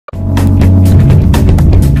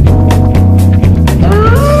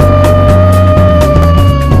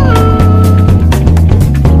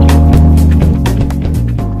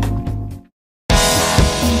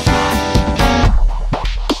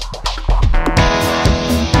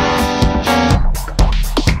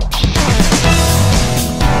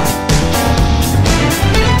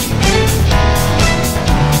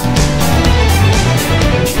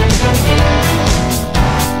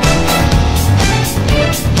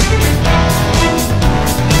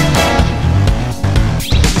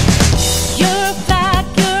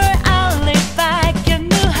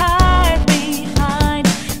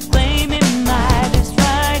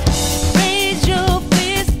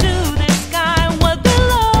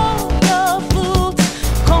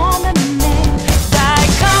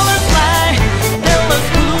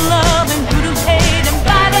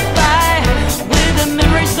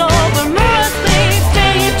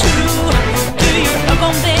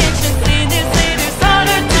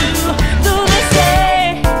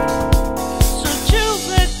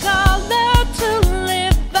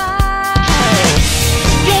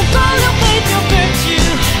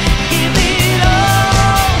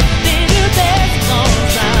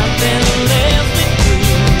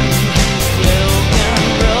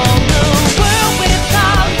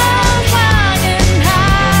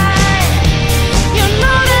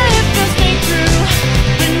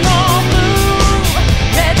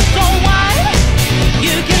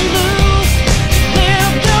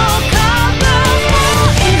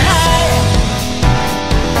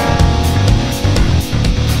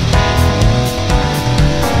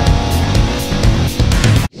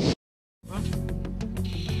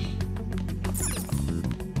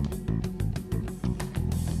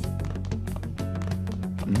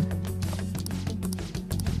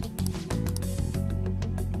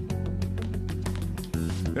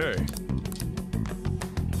Hey.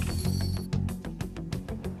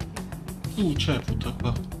 C'è puttana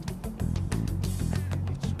qua.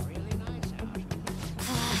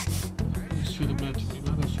 Sfida metti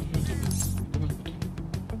prima adesso.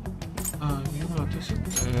 Ah, io me la testa.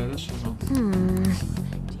 Adesso no.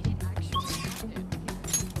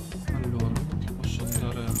 Allora, che posso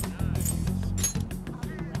andare a...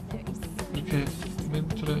 Perché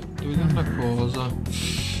mentre devo vedere una cosa.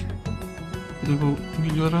 Devo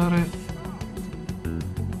migliorare.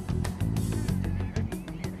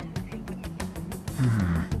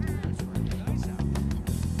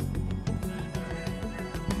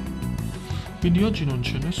 Quindi oggi non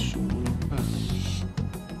c'è nessuno.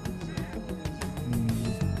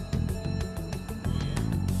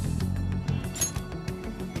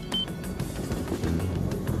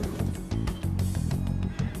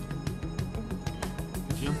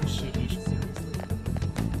 Vediamo se riesco.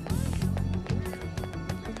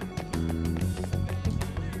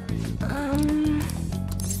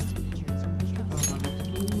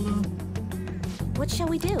 What shall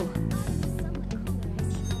we do?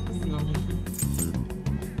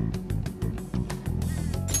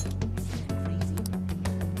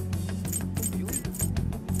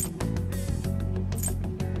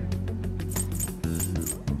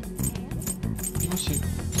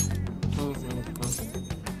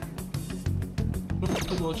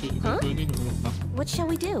 Huh? What shall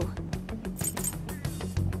we do?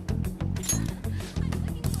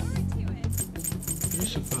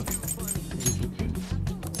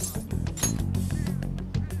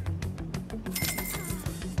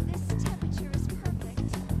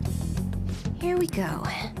 Here we go.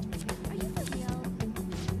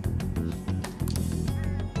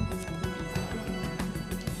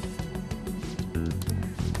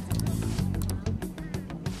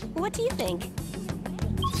 What do you think?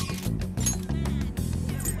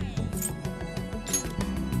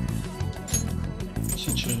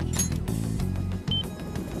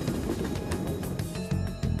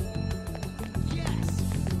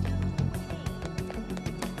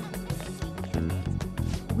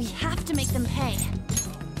 We have to make them pay.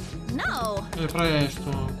 No.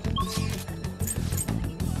 Presto.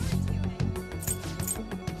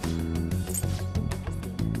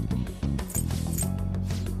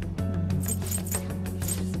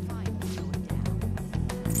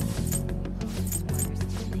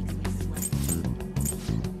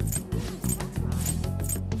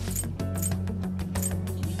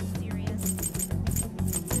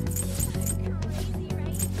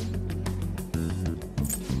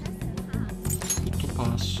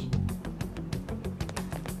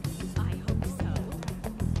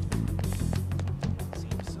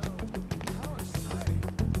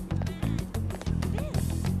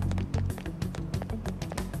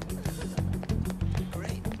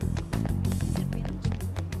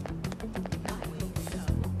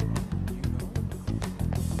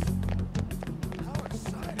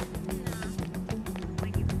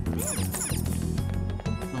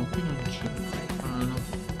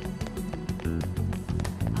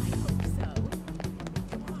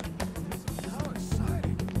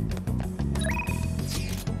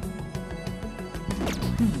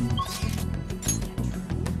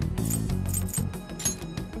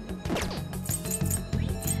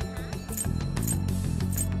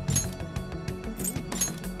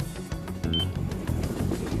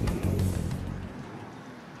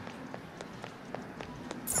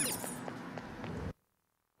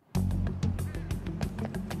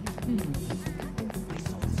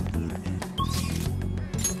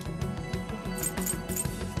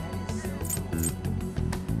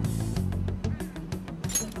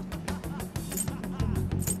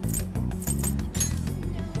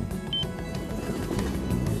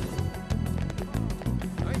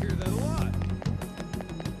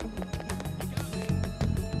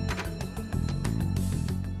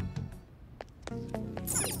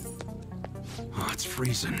 It's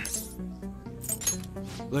freezing.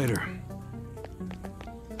 Later.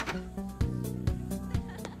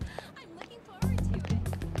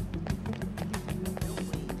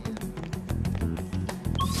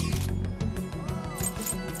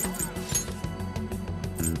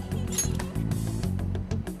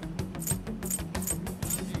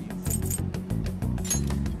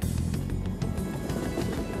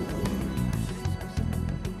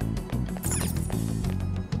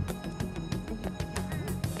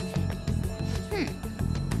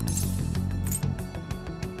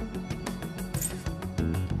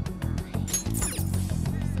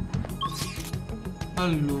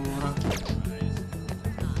 Allora,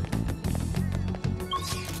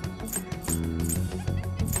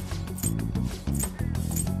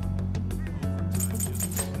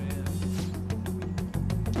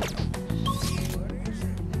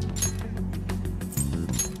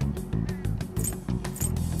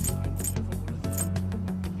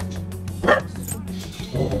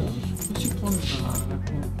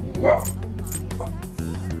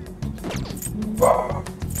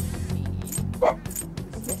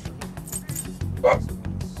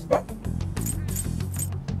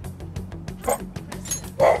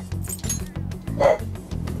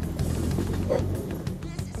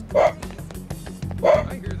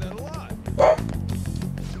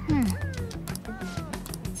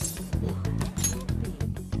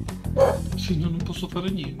 Sì, non posso fare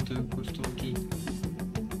niente quest'oggi.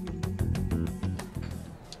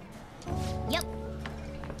 Yep.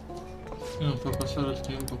 E non fa passare il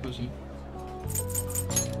tempo così.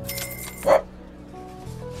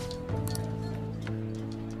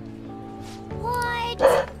 What?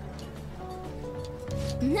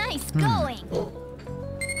 Nice going.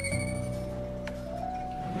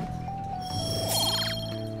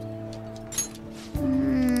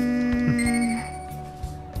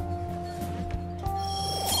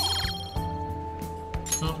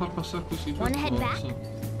 Non far passare così per Wanna head back? forza.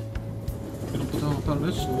 Che non potevamo fare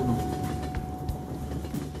nessuno.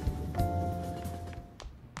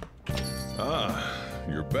 Ah,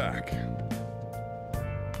 you're back.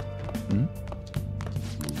 Hmm?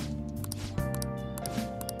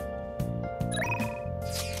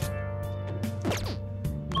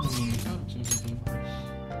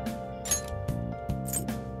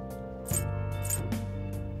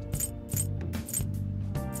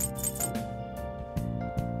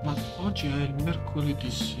 Ma oggi è il mercoledì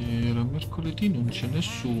sera, mercoledì non c'è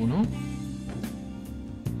nessuno.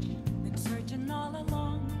 Been searching all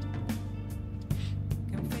along,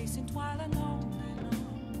 confessing while alone and on,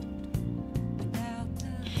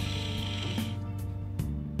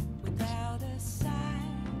 without a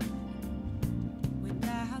sign,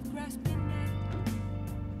 without grasping it.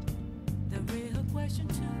 The real question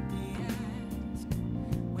to be asked: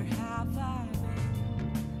 where have I been?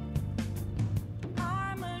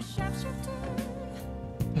 I'm a sharpshooter.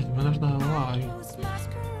 Me ne da vari.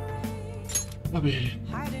 Va bene.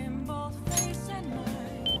 Hiding both face and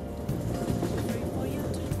mind, free for you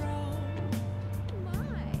to roam.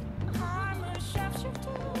 I'm a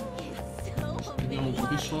sharpshooter. Prendiamo un po'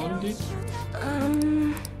 di soldi.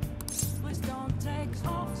 Please don't take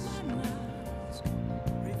off my mask,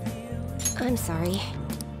 revealing I'm sorry.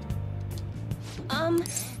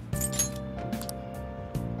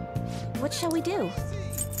 What shall we do?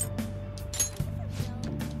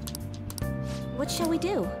 What shall we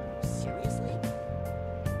do? Seriously?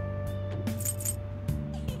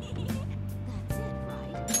 That's it,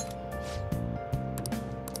 right?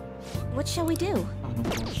 What shall we do? Ah, non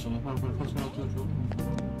posso, ma fare per forza un altro giorno.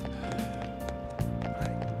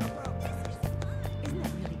 Isn't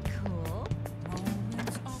that really cool?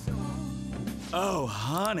 moments of calm. Oh,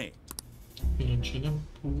 honey. Qui non ce n'è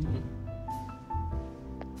pure.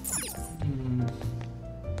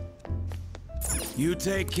 You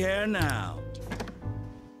take care now.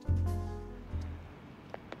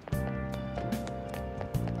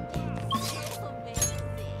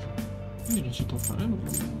 Quindi non si può fare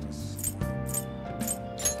nulla.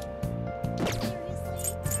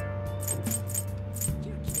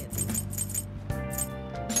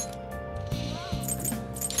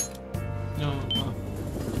 No, ma...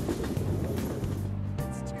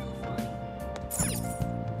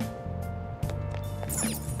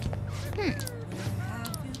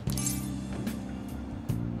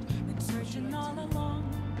 Been searching all along,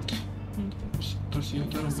 Posso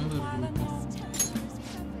trascinare un bel gruppo.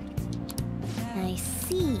 I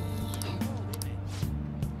see.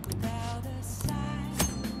 without a sign,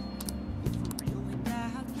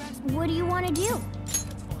 without grasping. What do you want to do?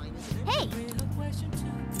 Hey! Real question to be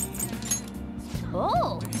asked: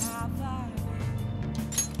 Oh! have I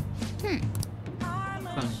been? I'm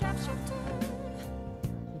a sharpshooter.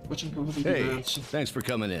 Qua c'è anche un po' di Hey, diversi. thanks for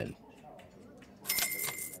coming in.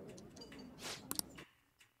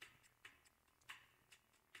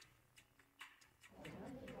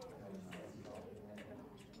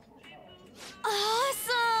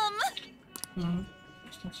 Awesome!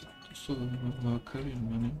 Abbastanza solo carino,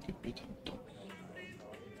 ma neanche qui tanto.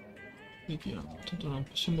 Vediamo, tanto non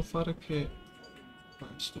possiamo fare che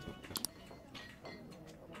questo perché.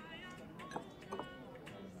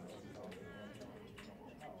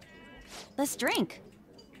 Let's drink.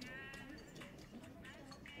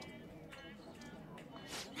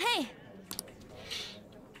 Hey!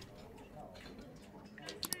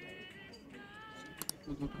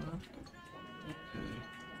 Quello parte. Ok.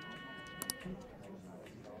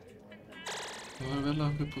 Devo averla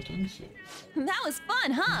anche potenza. That was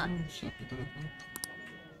fun, huh? Non so che per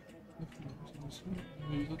mi ha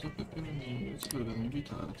aiutato per più mi dovrebbe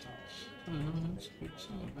invitare.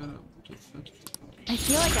 I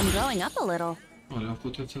feel like I'm growing up a little. L'ha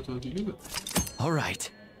potenziato di livello. All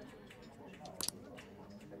right.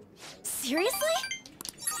 Seriously?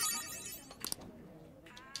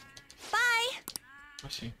 Bye! Ma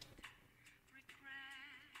sì.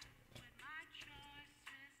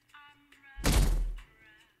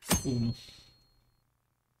 Uno.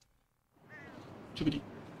 Ciao, vedi.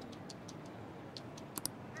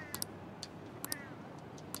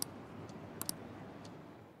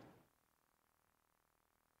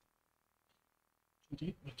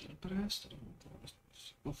 Vedi, metti il presto,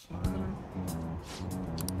 si può fare.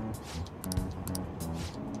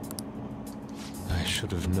 I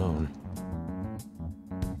should have known.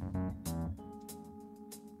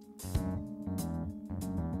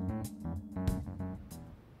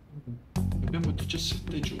 Abbiamo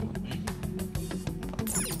 17 giorni.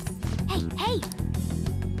 Hey, hey!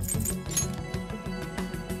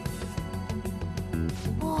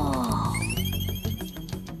 Whoa!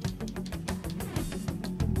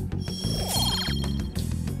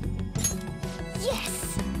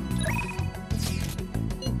 Yes!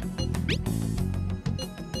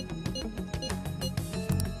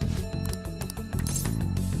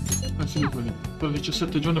 Ah sì, per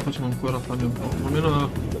 17 giorni possiamo ancora farne un po', almeno a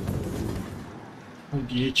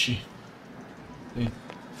 10. Sì.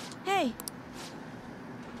 Hey!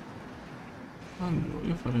 Allora,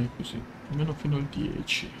 io farei così, almeno fino al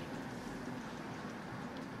 10.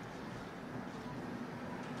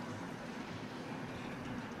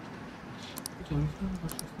 Cosa vuoi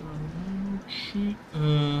fare?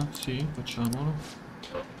 Sì, facciamolo.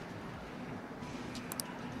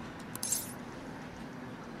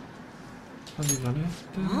 Fai la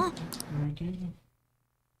lettera. Vuoi dire?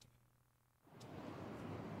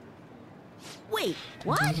 Wait,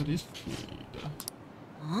 what? Lettera di Sfida.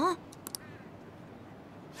 Huh?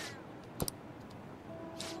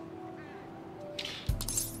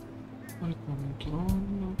 Fare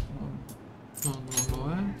controllo. No, non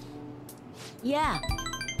lo è. Yeah.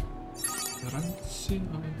 Grazie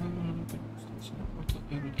a livello di sono molto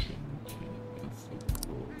erogenenti e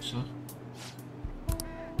affettuosa.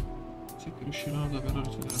 Sì, che riusciranno davvero a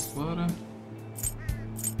risolvere a fare.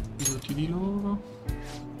 Fidati di loro.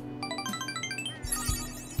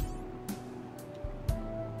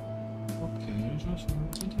 Ok, già sono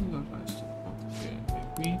contenti del resto. Ok, e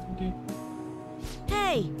quindi.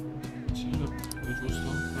 Hey! Sì, no, è giusto,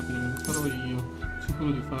 va bene, lo farò io.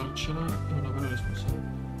 Sicuro di farcela è una bella responsabilità.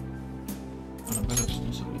 È una bella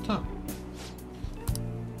responsabilità.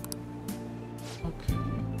 Ok.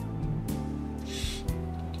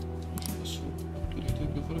 Adesso tu li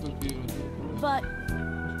devi fare perché io lo devo fare. But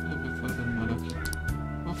Per fare del male a chi.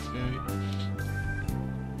 Ok.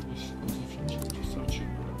 Cosa finisce di registrarci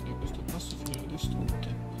di questo passo finire distrutte.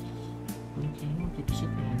 Anche uno capisco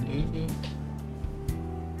che non deve.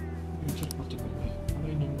 Parte per me,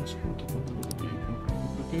 lei non mi ascolta quando lo dico,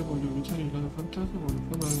 perché voglio evitare il lago fantasma, voglio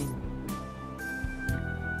fermare le mani.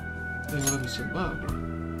 È ora di salvarlo.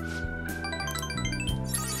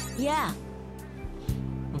 yeah.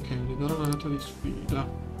 Ok, gli darò la lettera di sfida.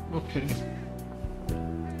 Ok.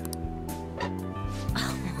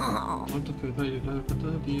 Molto per dare il lago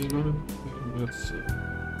fantasma di loro per ringraziare.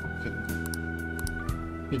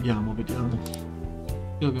 Ok. Vediamo.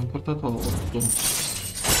 Io abbiamo portato a 8.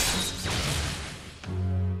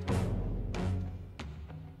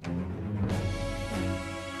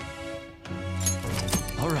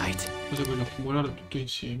 Cosa voglio accumulare tutto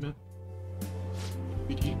insieme?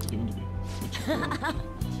 Vedi,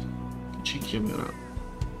 ci chiamerà.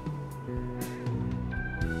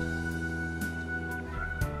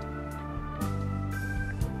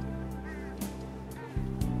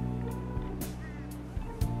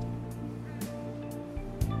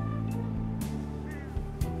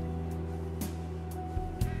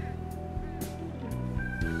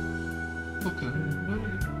 Ok,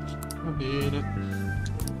 va bene.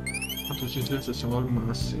 Gentilezza siamo al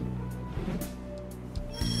massimo.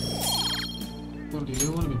 Guardi,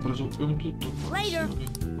 Leone mi ha preso un tutto.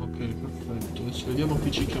 Ok, perfetto. Adesso vediamo chi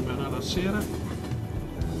ci chiamerà la sera.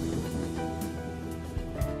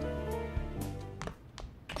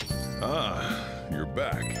 Ah, you're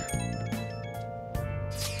back.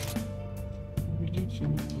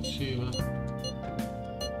 Impossibile.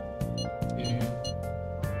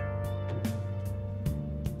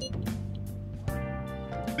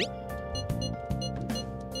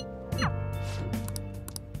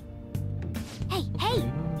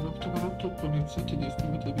 Con insetti di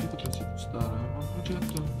strumenti di vita potresti acquistare un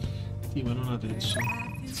progetto. Sì, ma non adesso.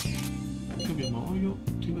 Qui abbiamo olio,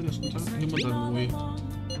 ti vedi ascoltare, andiamo da lui.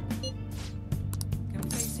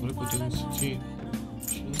 Vorrei poter sì.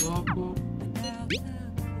 Dopo.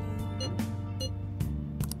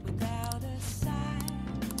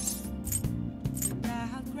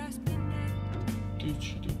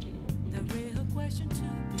 dirci di più. The real question to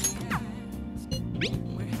be asked,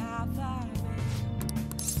 where have I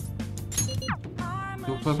been?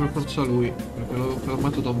 Devo fare per forza lui, perché l'avevo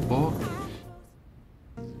fermato da un po'.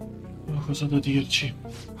 Ma cosa da dirci?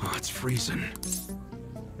 Oh, it's freezing.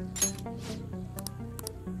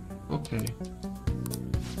 Ok.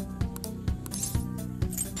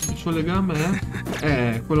 Il suo legame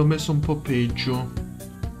è quello messo un po' peggio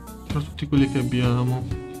tra tutti quelli che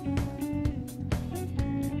abbiamo.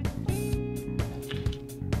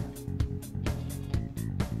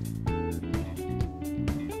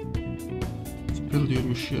 Spero di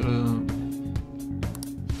riuscire a...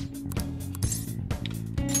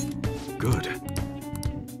 Good.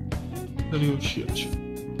 a riuscirci.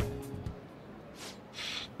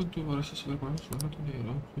 Quanto vorresti sapere quando sono andato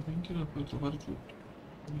nero? Ovviamente non puoi trovare tutto.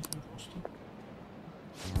 Come è posto?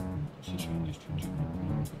 Se c'è un distingere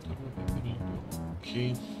non portarlo bene negli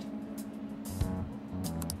occhi.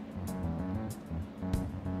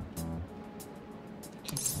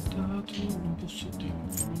 Ti ho dato, non posso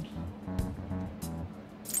dirlo.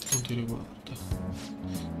 Non ti riguarda.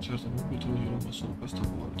 Certo, non te lo dirò, ma solo questa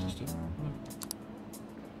volta.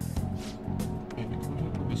 Bene,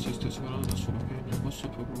 come se stessi parlando da solo, che non posso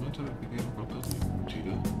promettere perché era qualcosa di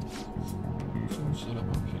utile. Sono solo la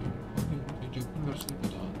macchina. Il gioco in versione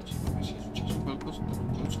pedale, sembra che sia successo qualcosa per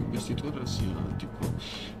un grosso investitore asiatico.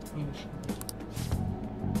 Deve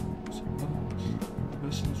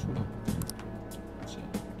essere sulla... Sì,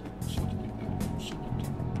 una sorta di percorso.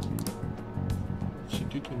 Ho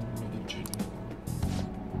sentito un nome del genere.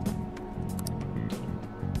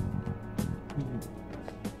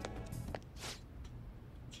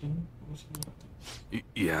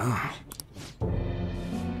 Yeah.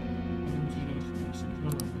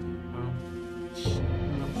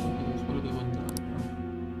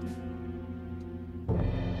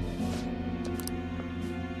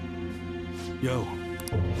 Yo.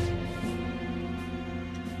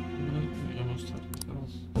 Vogliamo stare però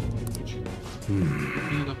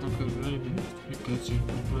da qualche livello i pezzi in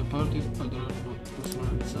alcune parti andranno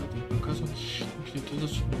personalizzati, in quel caso i clienti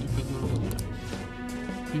sono dipendono da me.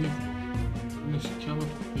 Quindi come si chiama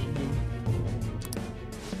tuo figlio?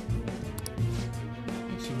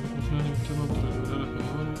 Se non funziona all'interno per rivelare che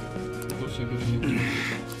oro forse che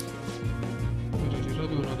per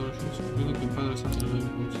girare una adolescenza credo che il padre sta nella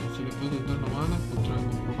impulso. Se le cose andranno male potremmo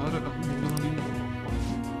provare a vengono di nuovo.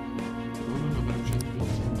 Ora una versione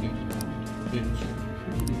di penso.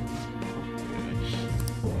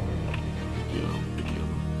 Vediamo.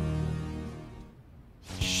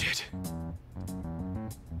 Shit.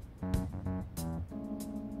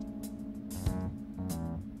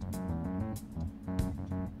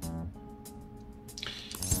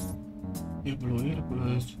 Io volevo dire quello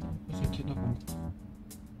adesso. Cosa intendo con...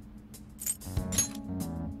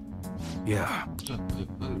 Yeah. Già, mi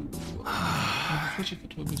piace che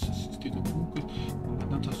tu abbia assistito comunque è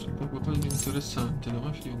andata su qualcosa di interessante, la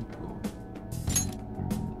mafia un po'.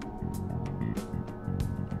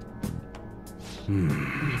 Quindi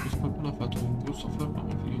questo qualcuno ha fatto un corso a fare una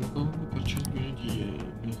mafia un po' per 100 milioni di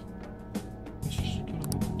yen. E si sotto la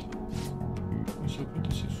volontà. Mi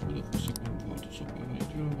sorprende se il Sfida fosse coinvolto, so che avere in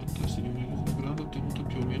giro vantarsi di un risultato grado ottenuto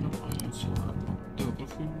più o meno all'inizio anno. Devo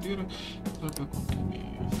approfondire proprio a conto mio.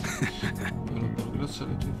 Però grazie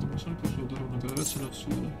alle tue informazioni posso dare una gradazione al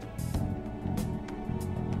Sud.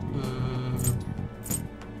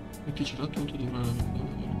 E chi ce l'ha tutto dovrà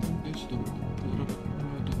ricompensa,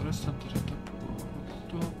 dovresti andare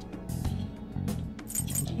d'accordo.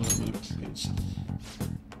 Scusa, non è una ricompensa.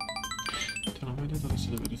 Ti hanno mai detto che si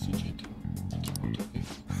deve esigente? Ti conto che...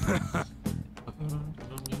 non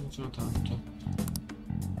mi emoziona tanto.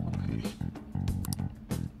 Ok.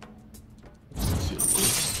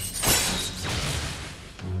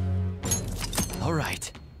 All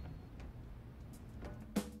right.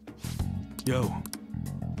 Yo.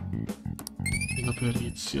 La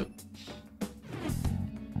perizia.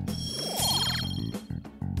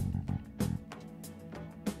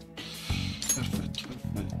 Perfetto.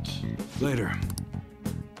 Later.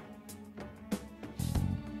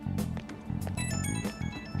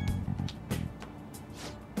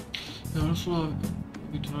 Devono solo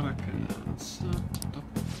ritornare a casa.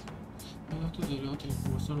 Mi ha dato delle ottime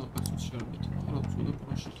informazioni, l'ho perso sinceramente, ma ora solo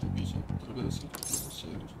conosce il tuo viso, potrebbe essere qualcosa di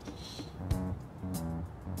serio.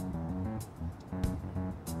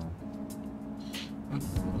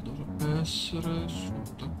 Allora, dovrebbe essere... sono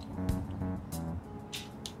d'accordo.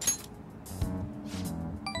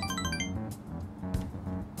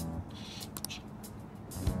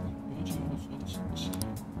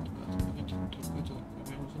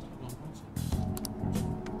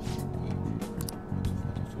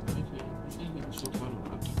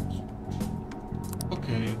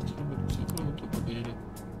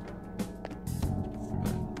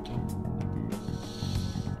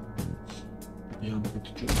 Vediamo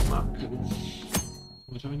quanti giorni mancano.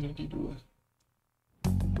 Siamo già venerdì 2.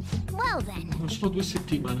 Well then. Non sono 2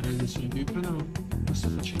 settimane nel disegno, devi prendere questa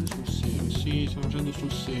faccenda sul serio. Sì, stiamo facendo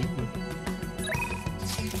sul serio.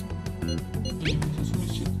 Non sono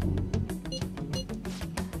sicuro.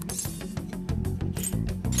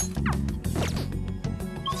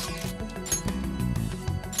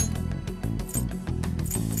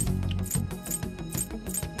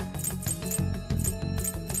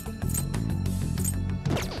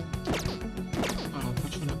 Allora,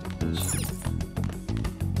 faccio una cosa.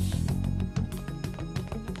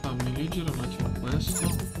 Fammi leggere un attimo questo.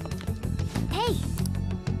 Hey!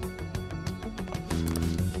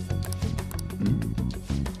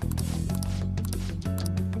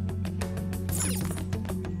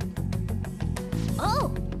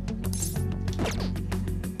 Oh!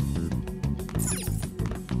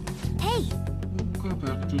 Hey! Ancora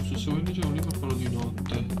aperto, giusto? Se vuoi leggere un libro farlo di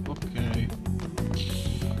notte. Ok.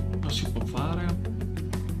 Non si può fare.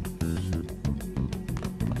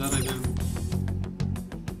 Andare nel...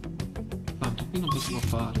 Tanto qui non si può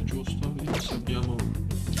fare, giusto? Vediamo se abbiamo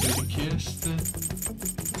le richieste.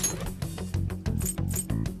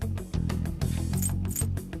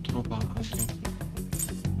 Trovato.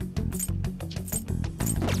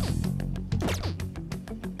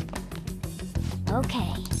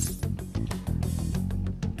 Okay.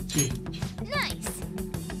 Sì. Nice!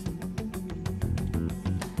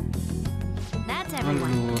 That's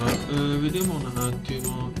everyone. Allora, vediamo un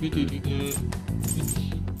attimo. Vedi lì che...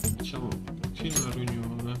 Diciamo, fino alla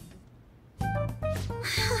riunione.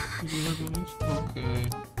 Ok.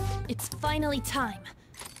 It's finally time.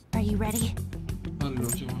 Are you ready? Allora,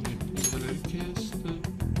 facciamo le richieste.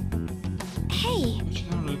 Hey! Ci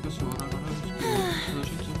saranno le cose ora, non è la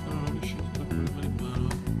gente ancora non riesce a fare le mani in mano.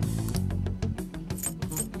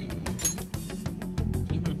 Ok.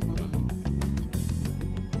 Vediamo ancora.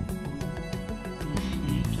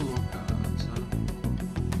 Uscito a casa.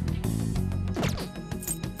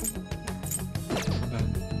 Vabbè,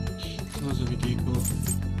 cosa vi dico?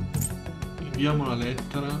 Inviamo la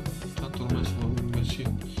lettera, tanto ormai siamo messi.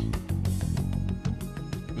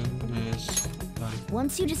 Dai.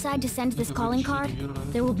 Once you decide to send this calling card,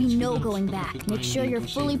 there will be no going back. Make sure you're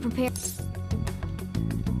fully prepared.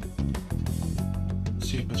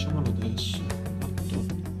 Sì, facciamolo adesso. Fatto.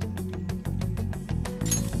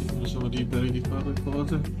 Quindi siamo liberi di fare le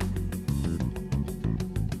cose.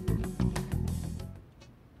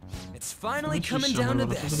 It's finally Come ci coming siamo down to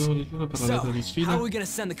allora? Cosa this. devo dire per la So, lettera di how sfida? are we gonna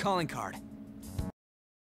send the calling card?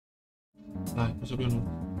 Dai, cosa abbiamo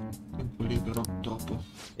tempo libero dopo.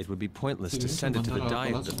 It would be pointless to send it to the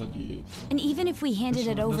diet. And even if we handed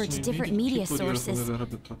it over to different media sources,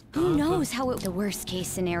 who knows how the worst case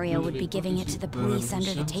scenario would be giving it to the police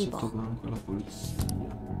under the table.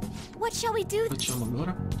 What shall we do? Facciamo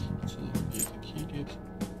allora.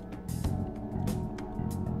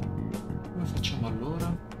 Come facciamo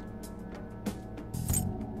allora?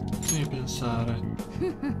 Devi pensare.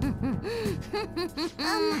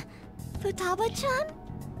 Futaba-chan?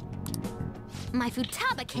 My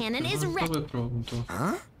Futaba cannon is Dove ready. è pronto?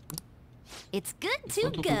 It's good to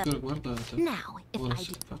Quanto go. potere, guardate. Now, if Ora I...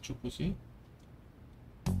 se faccio così.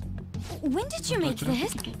 When did you make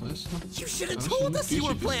this? Tutto questo. You should have Adesso told non us you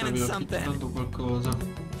were dici che planning stavi something. architettando qualcosa.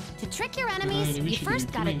 To trick your I enemies, you nemici first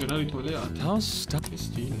devi gotta... ingannare i tuoi alleati. How stuff. Che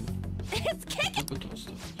stile. It's kicking! Troppo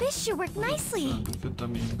tosto. This should work nicely.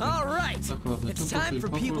 Perfettamente. All right. D'accordo, It's tempo time che for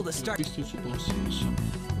il people popolo to start. acquisti il suo buon senso.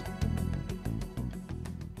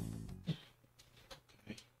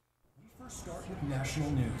 Start with national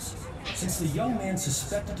news. Since the young man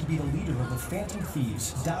suspected to be the leader of the Phantom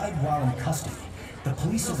Thieves died while in custody, the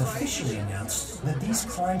police have officially announced that these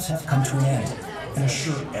crimes have come to an end and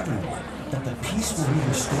assure everyone that the peace will be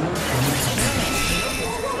restored in the community.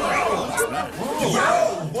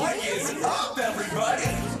 Yo, what is up, everybody?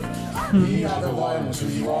 We are the ones who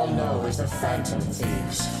you all know as the Phantom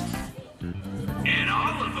Thieves. And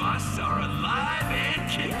all of us are alive and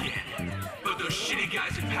kicking. But those shitty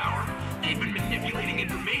guys in power, they've been manipulating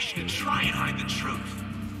information to try and hide the truth.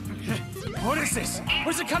 What is this?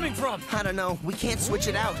 Where's it coming from? I don't know. We can't switch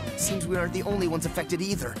it out. Seems we aren't the only ones affected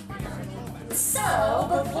either. So,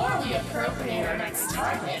 before we appropriate our next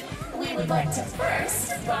target, we would like to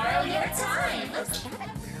first borrow your time.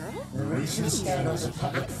 The recent scandals of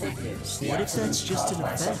public figures, the accidents caused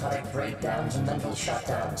by psychotic breakdowns and mental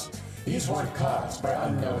shutdowns, these weren't caused by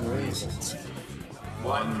unknown reasons.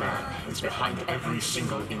 One man is behind every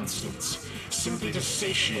single instance, simply to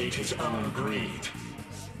satiate his own greed.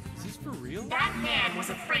 That man was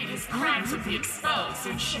afraid his crimes would be exposed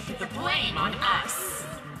and shifted the blame on us.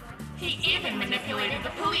 He even manipulated the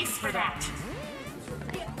police for that.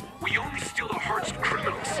 we only steal the hearts of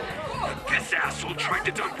criminals. This asshole tried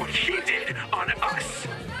to dump what he did on us.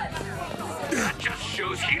 That just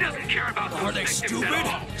shows he doesn't care about those victims stupid? at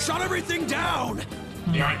all. Shut everything down!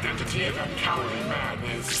 The identity of that cowardly man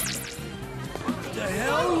is... The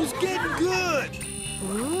hell? Who's getting good?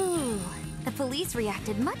 Ooh, the police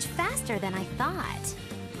reacted much faster than I thought.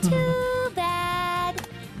 Too bad.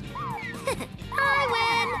 I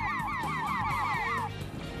win!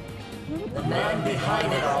 The man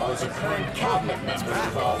behind it all is a current cabinet member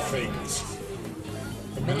of all things.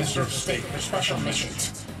 The Minister of State for Special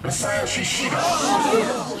Missions, Messiah Shishida.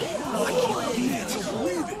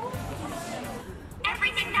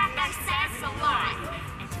 Everything that guy says is a lie.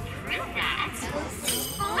 And to prove that,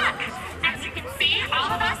 look, as you can see,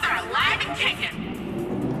 all of us are alive and kicking.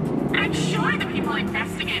 I'm sure the people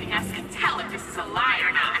investigating us can tell if this is a lie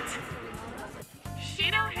or not.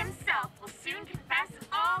 Shido himself will soon confess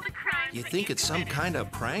all the crimes. You think it's some kind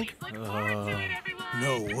of prank?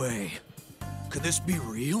 No way. Could this be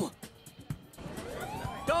real?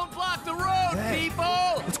 Don't block the road, people!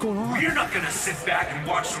 What's going on? We're not gonna sit back and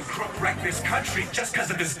watch some crook wreck this country just because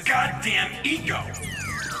of his goddamn ego.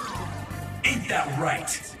 Ain't that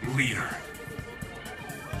right, leader?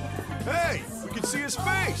 Hey, we can see his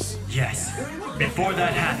face! Yes. Before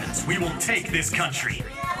that happens, we will take this country.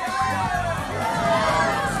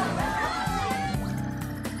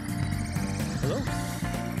 Hello?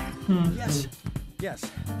 Yes. Yes.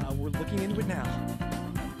 We're looking into it now.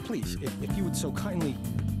 Please, if you would so kindly...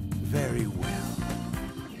 Very well.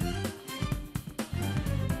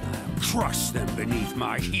 I'll crush them beneath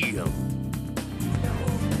my heel.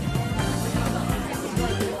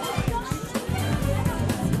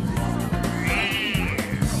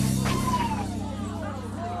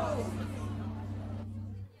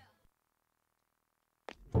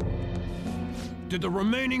 Did the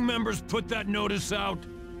remaining members put that notice out?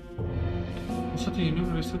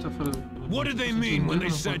 What did they mean when they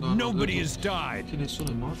said nobody has died?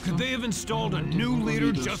 Could they have installed a new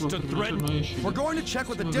leader just to threaten? We're going to check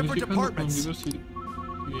with the different departments.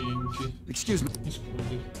 Excuse me.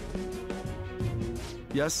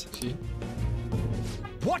 Yes?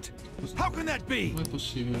 What? How can that be?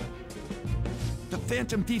 The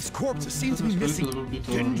Phantom Thief's corpse seems to be missing.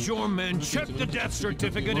 Didn't your men check the death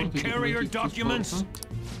certificate and carrier documents?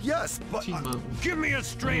 Yes, but... give me a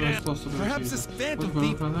straight answer. Perhaps this Phantom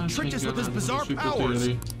Thief tricked us with his bizarre powers.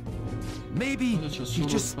 Maybe he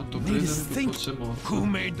just made us think. Who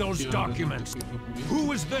made those documents? Who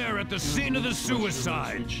was there at the scene of the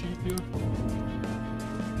suicide?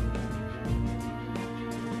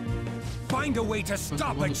 Find a way to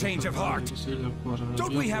stop a change of heart.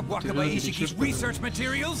 Don't we have Wakaba Ishiki's research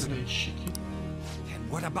materials? And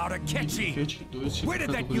what about Akechi? Where did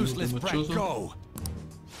that useless brat go?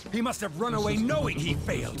 He must have run away knowing he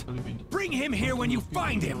failed. Bring him here when you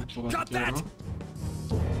find him. Got that?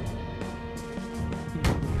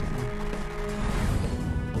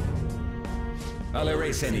 I'll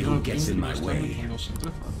erase any who gets in my way.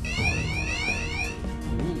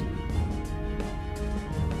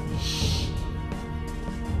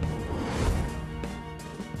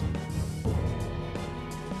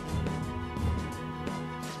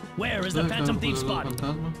 Where is the Phantom Thief spot?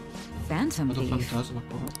 Phantom Thief?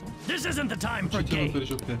 This isn't the time for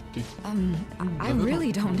games. I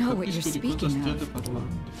really don't know what you're speaking of.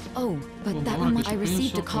 Oh, but that one, I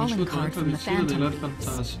received a calling card from the Phantom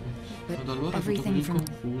Thieves. But everything from...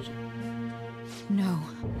 No.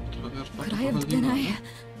 Could I have been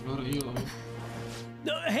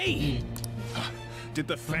Hey! Did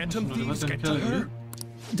the Phantom Thieves get to her?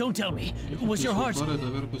 Don't tell me. Was your heart...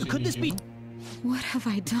 Could this be... What have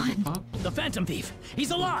I done? The Phantom Thief! He's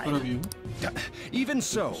alive! Even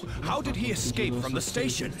so, how did he escape from the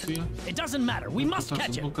station? It doesn't matter. We must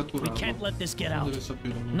catch him. We can't let this get out.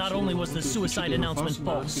 Not only was the suicide announcement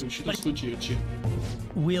false, but...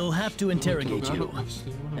 We'll have to interrogate you.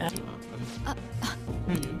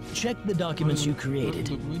 Check the documents you created.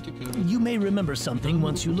 You may remember something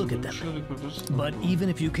once you look at them. But even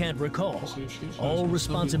if you can't recall, all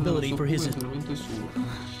responsibility for his...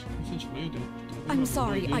 I'm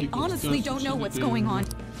sorry, I honestly don't know what's going on.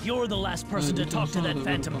 You're the last person to talk to that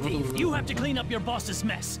Phantom Thief. You have to clean up your boss's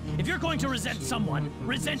mess. If you're going to resent someone,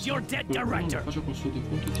 resent your dead director.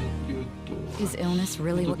 Is illness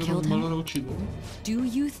really what killed him? Do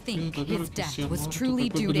you think his death was truly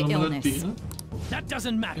due to illness? That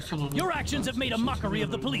doesn't matter. Your actions have made a mockery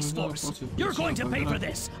of the police force. You're going to pay for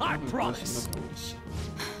this, I promise.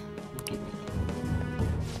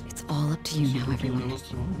 It's all up to you now, everyone.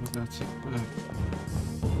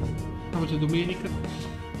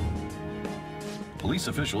 Police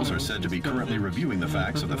officials are said to be currently reviewing the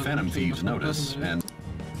facts of the Phantom Thieves notice and...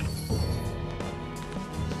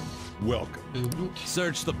 Welcome.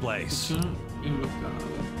 Search the place.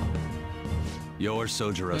 You're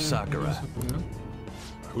Sojiro Sakura.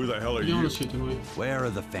 Who the hell are you? Where are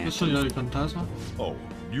the phantoms? Oh,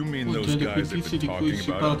 you mean those guys they've been talking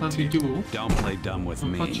about on TV? Don't play dumb with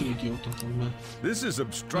me. This is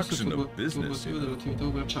obstruction of business.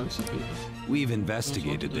 We've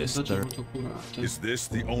investigated this. Is this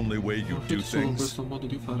the only way you do things?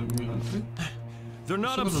 They're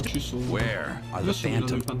not Where are the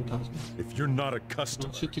phantoms? If you're not a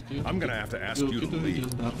customer, I'm gonna have to ask you to leave.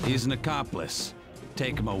 He's an accomplice.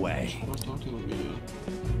 Take him away.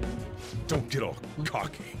 Don't get all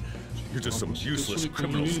cocky. You're just some useless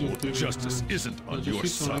criminals who justice isn't on your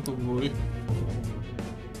side.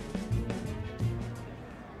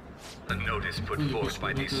 The notice put forth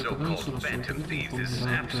by these so-called Phantom Thieves is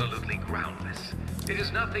absolutely groundless. It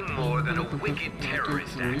is nothing more than a wicked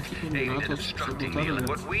terrorist act aimed at obstructing the...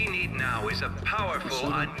 What we need now is a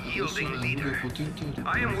powerful, unyielding leader.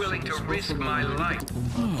 I am willing to risk my life.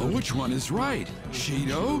 Oh, which one is right?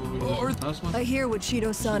 Shido or... I hear what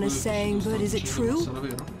Shido-san is saying, but is it true?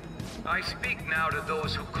 I speak now to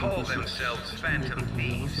those who call themselves Phantom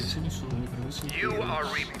Thieves. You are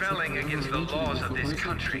rebelling against the laws of this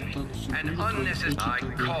country, and unnecessarily I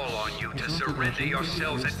call on you to surrender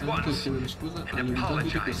yourselves at once and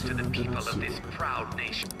apologize to the people of this proud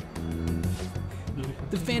nation.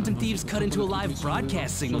 The Phantom Thieves cut into a live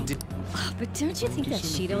broadcast signal. But don't you think that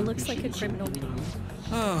Shido looks like a criminal?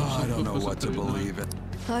 Oh, I don't know what to believe in.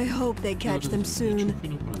 I hope they catch them soon.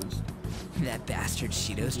 That bastard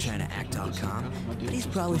Shido's trying to act all calm, but he's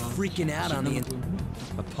probably freaking out on the...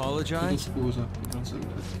 Apologize?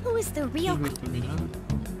 Who is the real...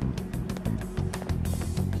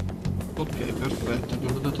 Ok, perfetto,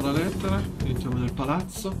 abbiamo dato la lettera, entriamo nel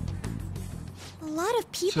palazzo. A lot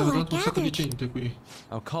of people are un sacco di gathered. gente qui.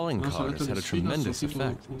 Our calling card has had a tremendous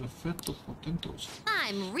effect. Un effetto portentoso.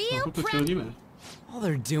 I'm real Proprio fiero di me. All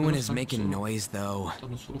they're doing is making noise, though.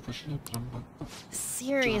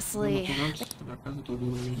 Seriously.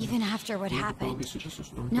 Even after what happened,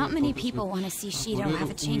 not many people want to see Shido have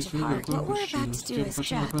a change of heart. What we're about to do is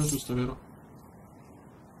just...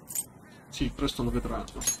 Sì, presto lo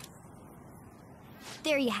vedranno.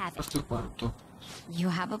 There you have it. Questo è quanto. You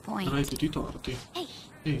have a point. Non hai tutti i torti. Hey.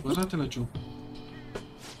 Ehi, guardate laggiù.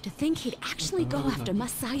 To think he'd actually go after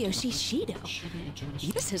Masayoshi Shido.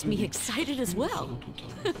 This has me excited as well.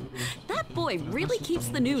 That boy really keeps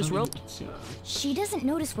the news rolling. She doesn't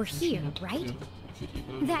notice we're here, right?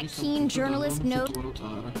 That keen journalist knows.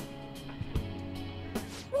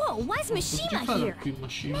 Whoa, why's Mishima here?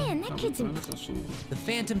 Man, that kid's in... The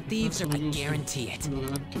Phantom Thieves are... I guarantee it.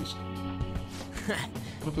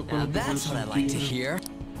 Now that's what I like to hear.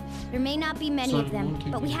 There may not be many of them,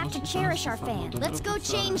 but we have to cherish our fans. Let's go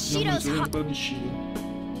change Shido's heart.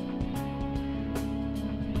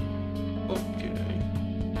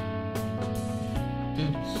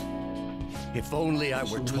 If only I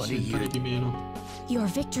were 20 years. Your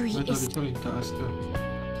victory is...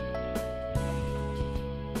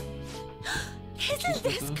 Isn't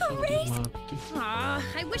this crazy? Aw,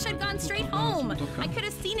 I wish I'd gone straight home. I could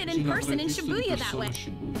have seen it in person in Shibuya that way.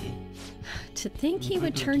 To think he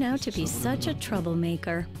would turn out to be such a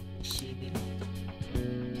troublemaker.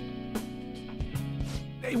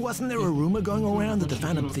 Hey, wasn't there a rumor going around that the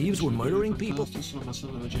Phantom Thieves were murdering people?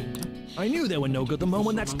 I knew they were no good the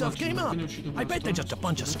moment that stuff came up. I bet they're just a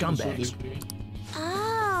bunch of scumbags.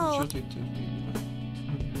 Oh.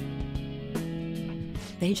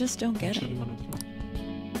 They just don't get it.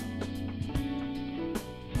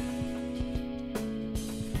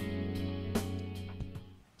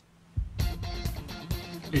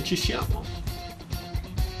 E ci siamo.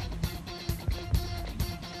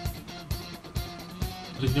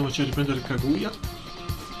 Andiamoci a riprendere Kaguya.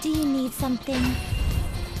 Do you need something?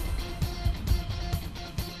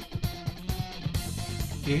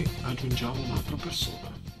 E aggiungiamo un'altra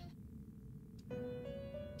persona.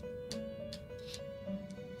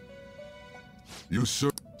 You sir.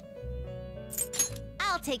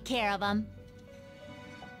 I'll take care of him.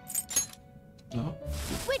 No.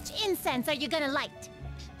 Which incense are you gonna light?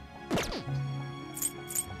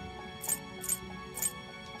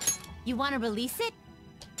 You want to release it?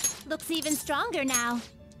 Looks even stronger now.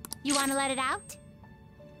 You want to let it out?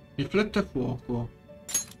 Riflette fuoco.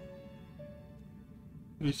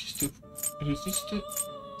 Resiste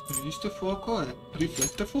fuoco e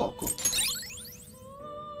riflette fuoco.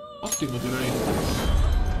 Ottimo, direi.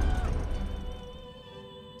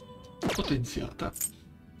 Potenziata.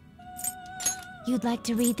 You'd like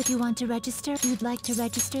to read that you want to register? You'd like to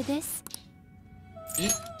register this?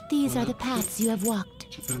 These are the paths you have walked.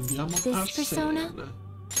 Ci prendiamo This persona? Azione.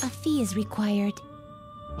 A fee is required.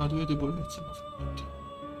 Ha due debolezze, ma fa niente.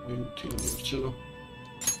 È inutile dircelo.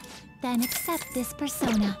 Then accept this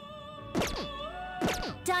persona.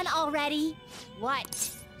 Done already? What?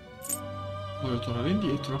 Voglio tornare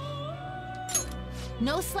indietro.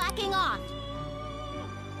 No slacking off.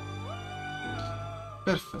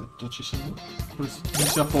 Perfetto, ci siamo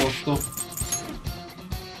messi a posto.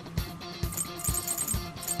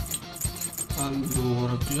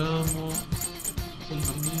 Allora, abbiamo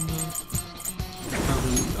quella mina.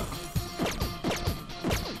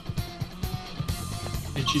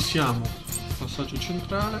 E ci siamo. Passaggio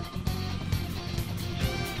centrale.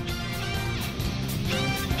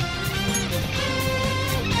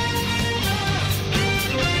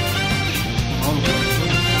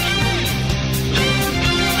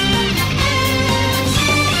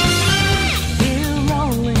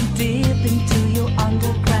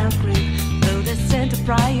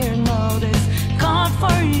 Prior notice called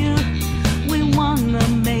for you. We wanna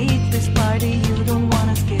make this party you don't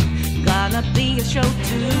wanna skip. Gonna be a show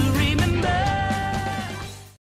to